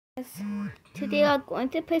Today we're going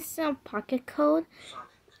to put some pocket code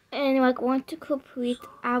and we're going to complete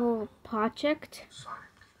our project.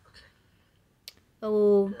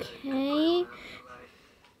 Okay.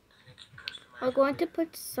 We're going to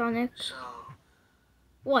put Sonic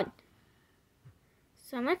 1.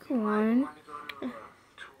 Sonic 1.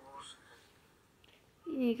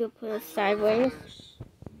 You need to put it sideways.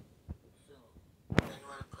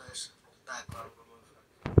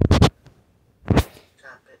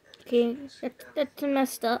 Okay, that's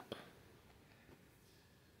messed up.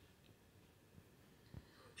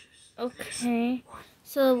 Okay,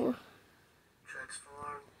 so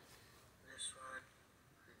transform this one.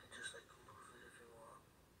 You can just like move it if you want.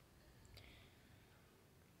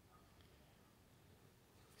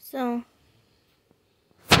 So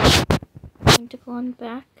I'm going to go on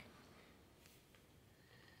back.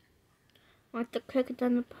 I want to click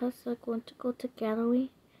on the plus. I'm going to go to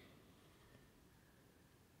gallery.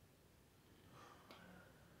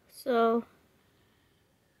 So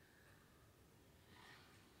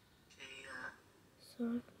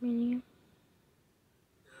menu.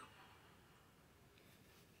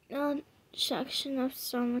 Now section of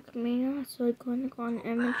Sonic Mania. So we're going to go on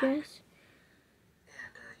images.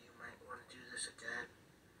 And you might want to do this again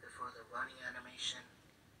before the running animation.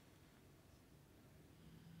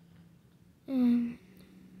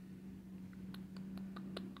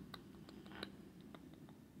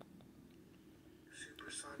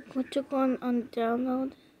 Supersonic. What to go on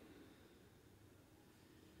download?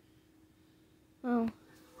 Oh.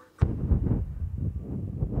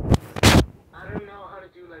 I don't know how to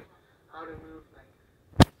do like how to move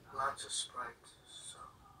like lots of sprites. So.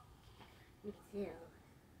 Me too.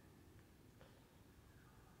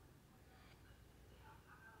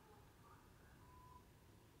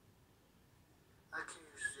 I can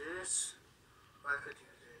use this, or I could do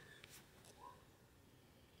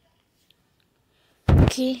this.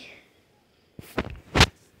 Okay.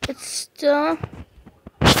 It's still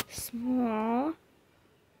small.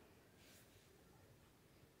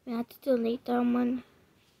 We have to delete that one.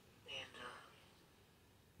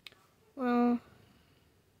 And Well,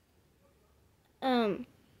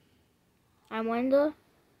 I wonder.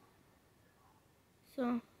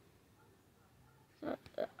 So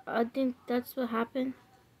I think that's what happened.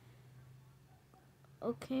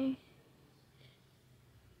 Okay.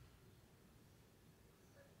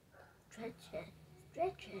 Stretch it.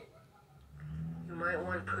 Stretch it. you might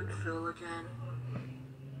want to put fill again. And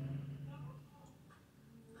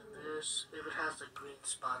this, if it has the green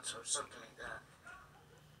spots or something like that.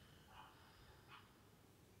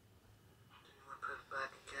 Then you want to put it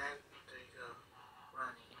back again. There you go.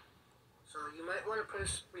 Running. So you might want to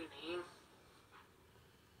press rename.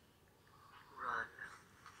 Run.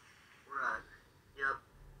 Run. Yep.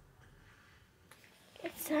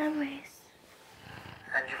 It's sideways.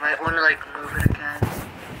 And you might want to like move it again.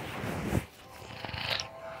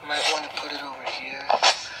 You might want to put it over here.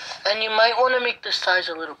 And you might want to make the size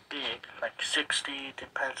a little big, like 60,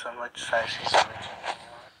 depends on what size is originally.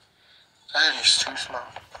 That is too small.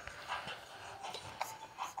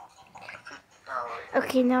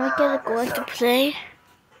 Okay, now we gotta go into play.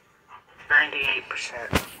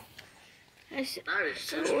 98%. I should That is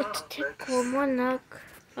too so small. to take one more look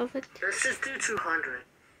of it. Let's just do 200.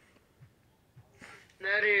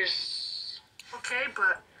 That is okay,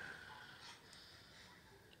 but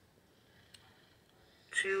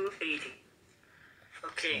 280.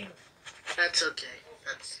 Okay, that's okay.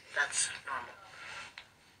 That's normal.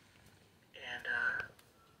 And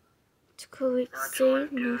To correct now what you save want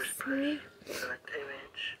to do is me. select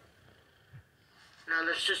image. Now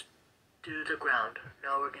let's just do the ground.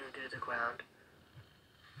 Now we're gonna do the ground.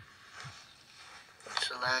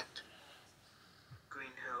 Select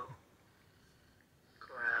Green Hill.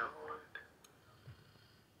 Ground.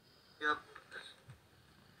 Yep.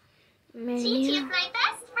 Menu. my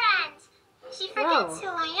best friend. She forgets who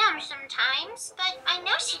I am sometimes, but I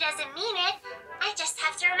know she doesn't mean it. I just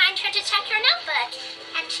have to remind her to check her notebook,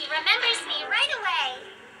 and she remembers me right away.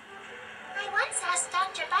 I once asked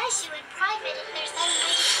Dr. Baishu in private if there's any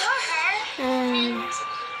way to cure her,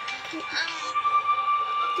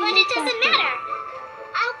 but it doesn't matter.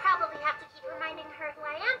 I'll probably have to keep reminding her who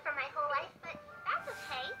I am for my whole life, but that's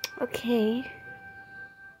okay. Okay.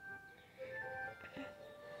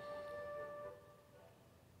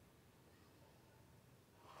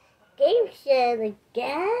 Game show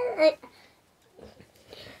again.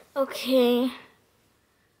 Okay.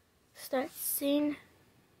 Start scene.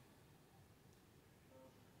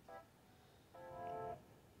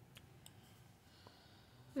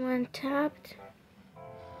 One tapped.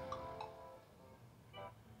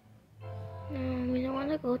 No, we don't want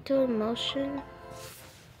to go to emotion.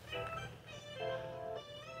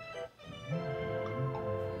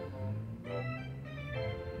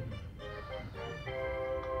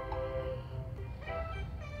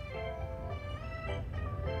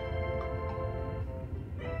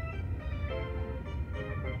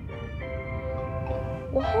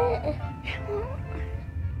 What?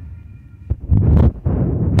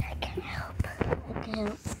 I can't help. I can't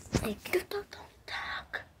help. Like, don't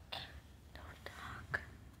talk. Don't talk.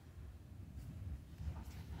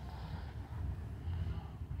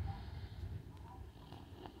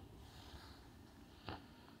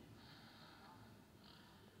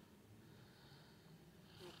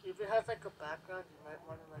 If it has like a background, you might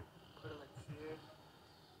want to like put it like here.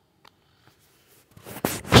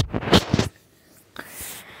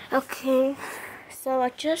 Okay, so I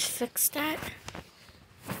just fixed that.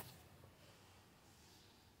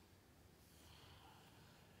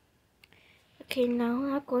 Okay, now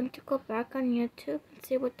I'm going to go back on YouTube and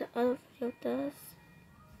see what the other video does.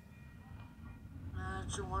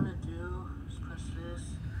 What you want to do is press this.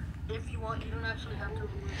 If you want, you don't actually have to.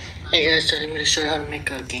 Hey guys, so I'm going to show you how to make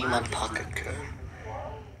a game on Pocket c.o.m.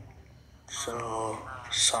 So,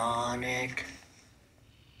 Sonic.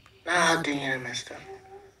 Dang it, I messed up.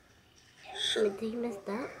 So, Did you miss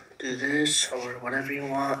that? do this or whatever you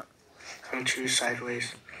want. Come to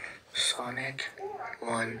sideways. Sonic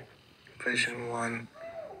 1, version 1,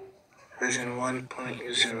 version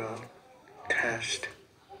 1.0, test.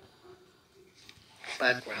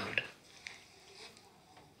 Background.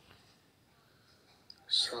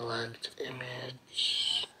 Select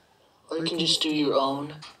image. Or you can just do your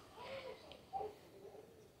own.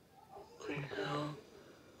 Preview.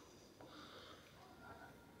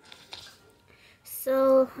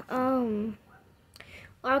 So,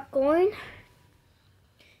 we're going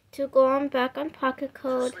to go on back on Pocket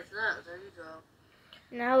Code. Just like that, there you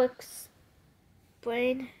go. Now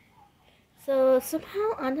explain. So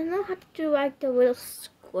somehow I don't know how to do like the little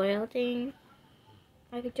square thing.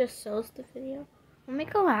 Like it just shows the video. Let me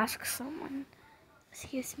go ask someone.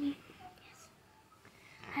 Excuse me. Yes.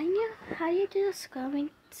 How do you do the scrolling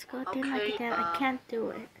thing like that? I can't do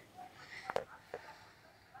it.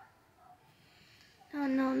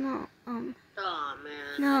 No. Oh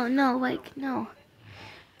man. No, like no.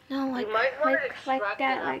 No, like You might want to extract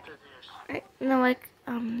that, it like after this. no, like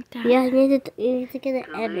that. Yeah, you need to get an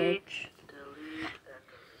Delete, image. delete,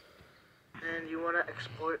 and delete. And you want to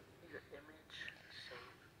export your image, save.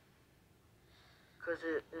 Because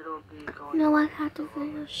it'll be going. No, I have the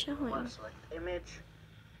video showing. You want to select image.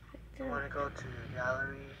 You want to go to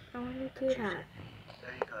gallery. I want to do choose that. it.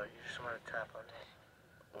 There you go. You just want to tap on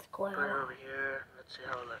it. Square. Put it over here. Let's see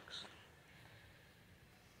how it looks.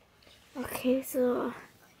 Okay, so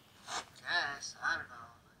Yes, I don't know.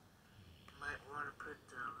 You might want to put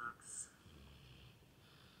the looks.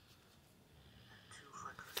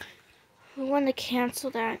 we want to cancel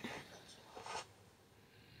that. Let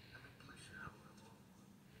me push it out a little.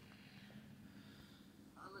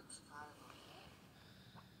 That looks kind of.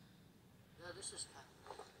 Yeah, this is kind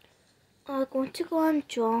of. I'm going to go on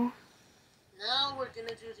draw Now we're gonna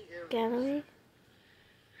do the arrows. gallery.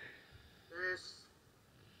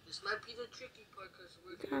 This might be the tricky part because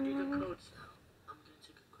we're gonna do the codes now. I'm gonna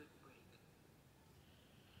take a quick break.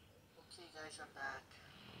 Okay, guys, I'm back.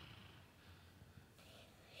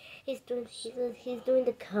 He's doing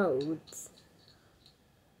the codes.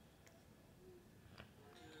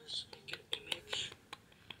 Just make an image.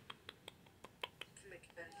 You can make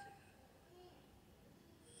anything.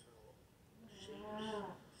 So,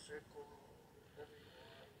 shapes, circle, whatever you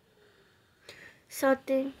want.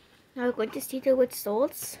 Something. Now we're going to see the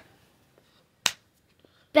results.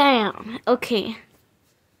 Bam! Okay.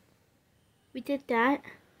 We did that.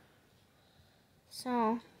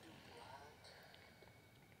 So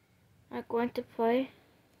I'm going to play.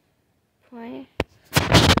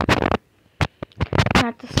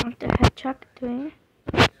 Not the song the hedgehog doing.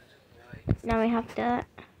 Now we have that.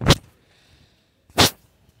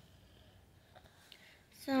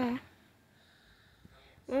 So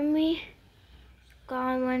when we go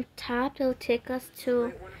on one tab, it'll take us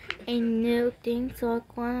to a new thing. So I'm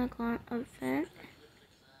going to go on event.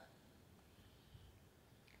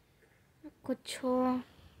 Control.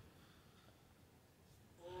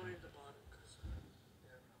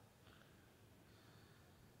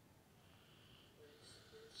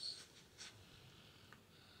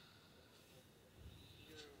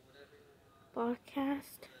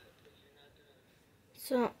 Broadcast.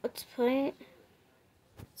 So let's play it.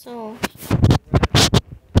 So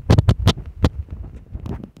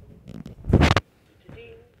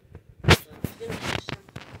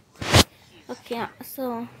Okay,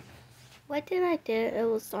 so what did I do? It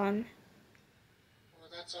was on Well,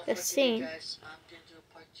 that's all the for scene. today, guys. I'm going to do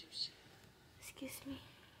a part 2 soon. Excuse me.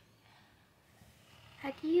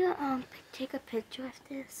 How do you take a picture of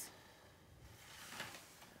this?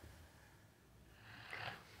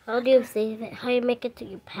 How do you save it? How you make it to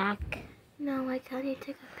your pack? No, like how do you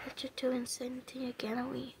take a picture to and send it to your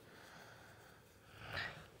gallery?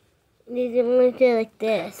 You can do it like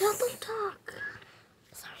this. No, don't talk.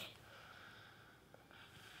 Sorry.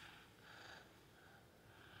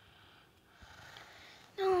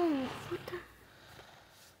 No, what the?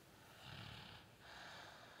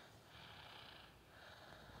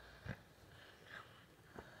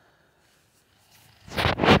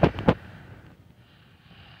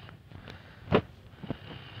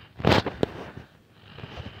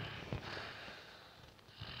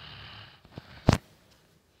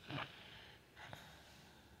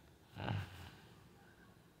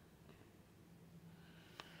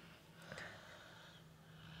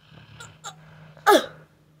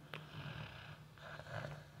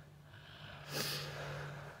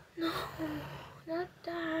 No, not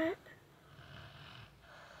that.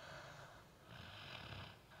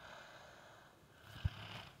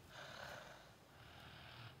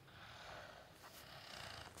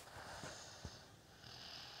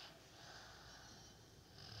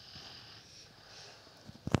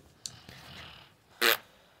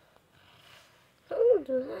 Don't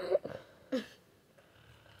do that.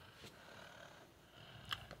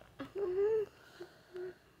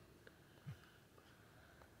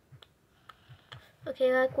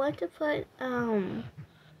 Okay, I want to put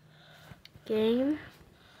game,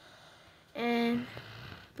 and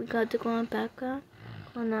we got to go on background,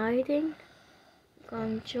 go on editing, go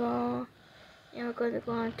on draw, and we're going to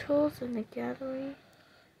go on tools in the gallery.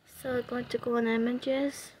 So we're going to go on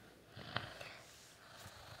images.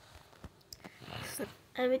 So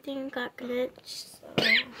everything got glitched. So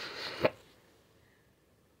I'm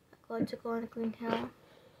going to go on Green Hill.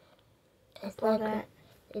 It's All like that.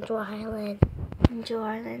 into Island. Enjoy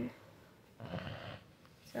Island.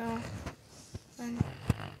 So,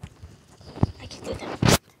 I can do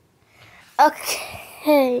that.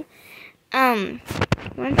 Okay.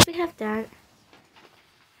 Once we have that,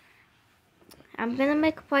 I'm gonna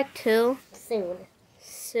make part 2 soon.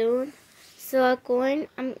 So we're going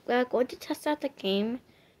to test out the game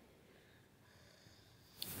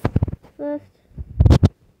first.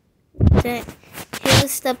 Then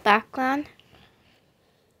here's the background.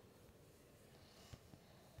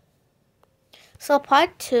 So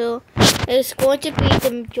part 2 is going to be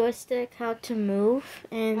the joystick, how to move,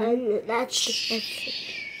 And that's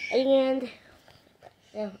and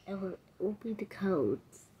it will be the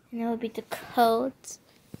codes. and it will be the codes.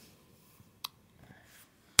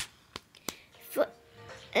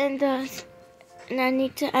 And I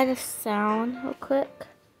need to add a sound real quick.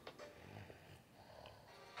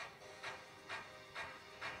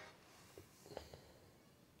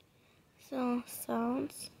 So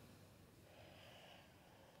sounds.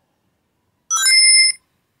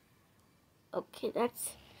 Okay,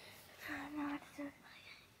 that's.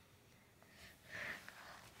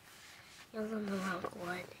 You're on the wrong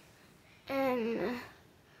one. And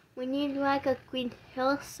we need like a Green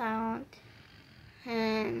Hill sound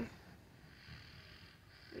and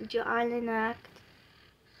your Island Act.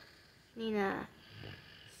 Need a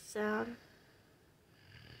sound.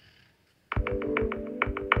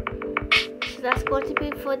 So that's going to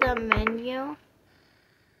be for the menu.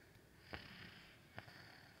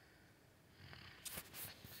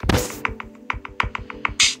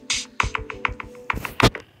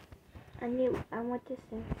 I want to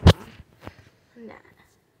sing on that.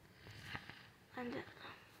 And that.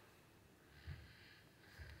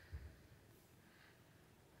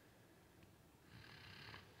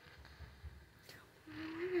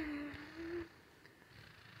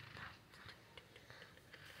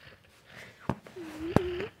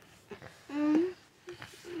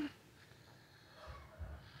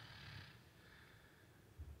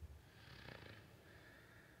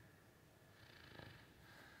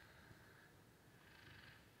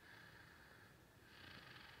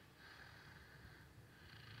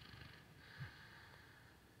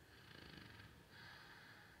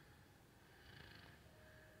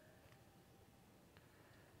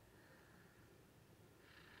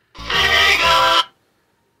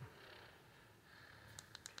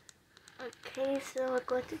 Okay, so we're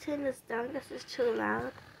going to turn this down because it's too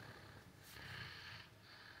loud.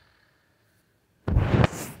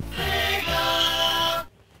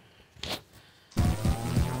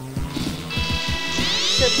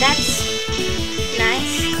 So that's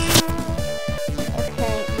nice.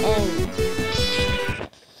 Okay, and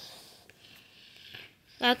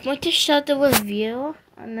I'm going to show the review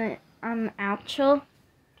on the outro.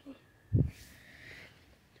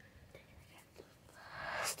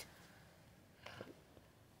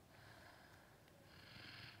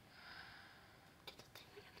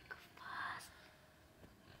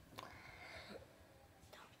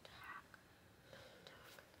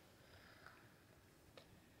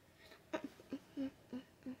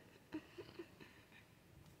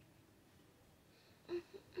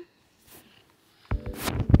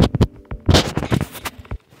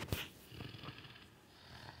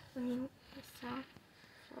 Sound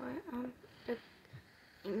for the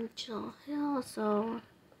Angel Hill, so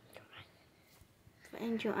for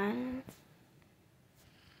Angel Island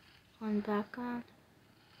on background.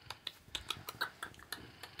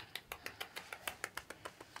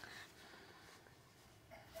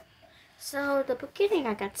 So the beginning,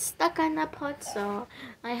 I got stuck on that part, so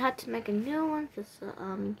I had to make a new one. So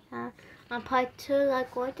yeah, on part 2, I'm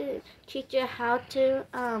going to teach you how to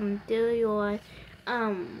do your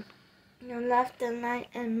left and right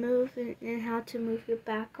and move and how to move your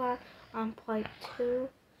background on part 2.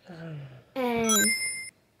 And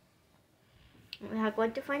we are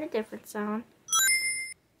going to find a different sound.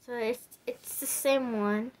 So it's the same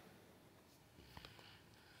one.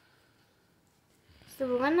 So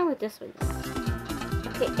we're gonna know what this one is.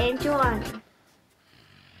 Okay, Angel Island.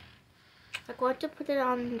 I'm going to put it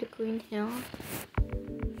on the green hill.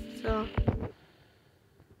 So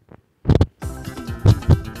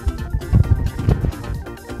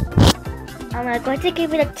I'm going to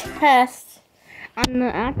give it a test on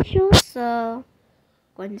the actual, so I'm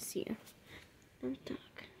going to see you. Don't talk.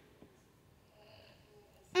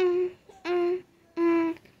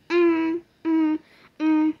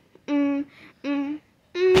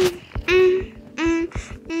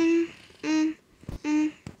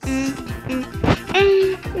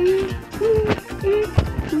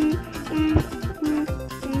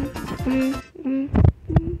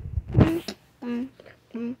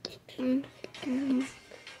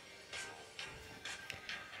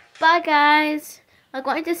 Bye guys. I'm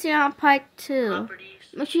going to see you on part 2.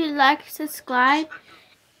 Make sure you like, subscribe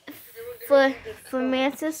for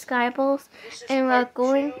more subscribers, and we're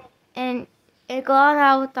going and go on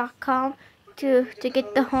our.com to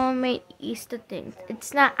get the homemade Easter things.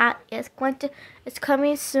 It's not out yet. It's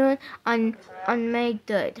coming soon on May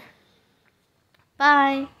 3rd.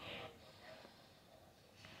 Bye.